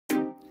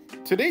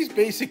Today's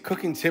basic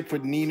cooking tip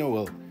with Nino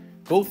will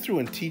go through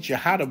and teach you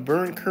how to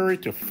burn curry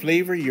to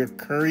flavor your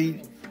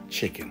curried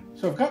chicken.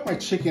 So I've got my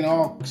chicken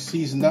all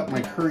seasoned up, my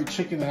curry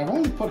chicken, and I've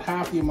only put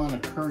half the amount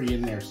of curry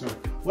in there. So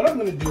what I'm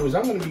going to do is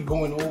I'm going to be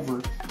going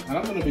over and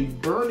I'm going to be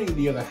burning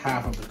the other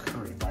half of the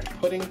curry by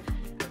putting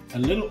a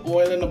little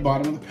oil in the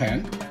bottom of the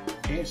pan.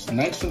 Okay, it's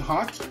nice and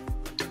hot.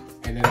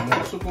 And then I'm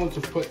also going to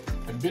put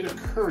a bit of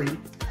curry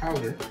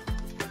powder.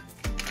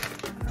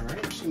 All right,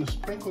 I'm just going to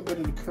sprinkle a bit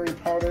of the curry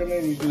powder in there,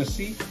 and you're going to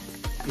see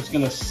it's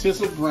going to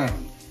sizzle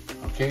brown.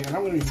 Okay, and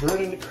I'm going to be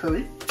burning the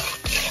curry.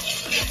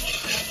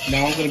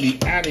 Now I'm going to be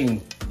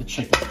adding the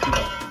chicken to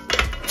that.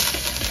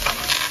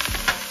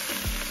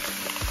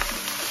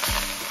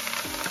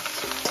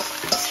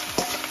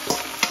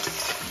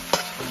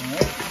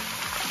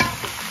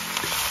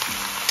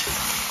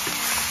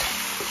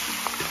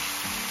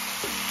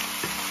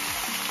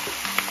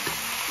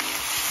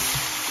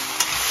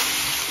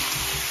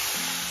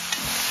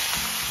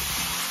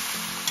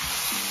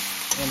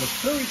 And the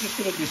curry is just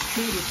going to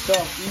distribute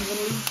itself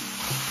evenly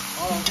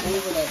all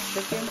over that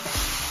chicken. And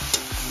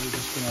we're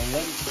just going to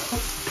let it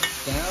cook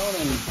down.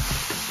 And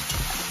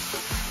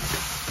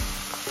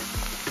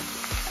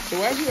so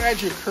as you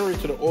add your curry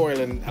to the oil,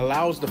 and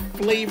allows the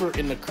flavor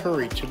in the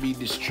curry to be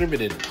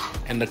distributed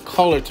and the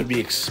color to be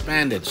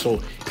expanded.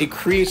 So it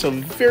creates a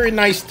very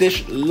nice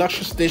dish,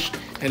 luscious dish.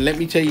 And let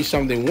me tell you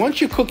something, once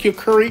you cook your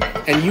curry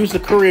and use the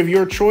curry of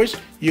your choice,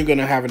 you're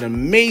gonna have an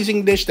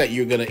amazing dish that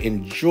you're gonna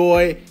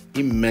enjoy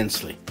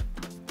immensely.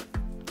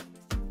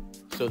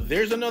 So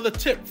there's another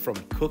tip from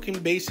Cooking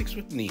Basics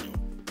with Nino.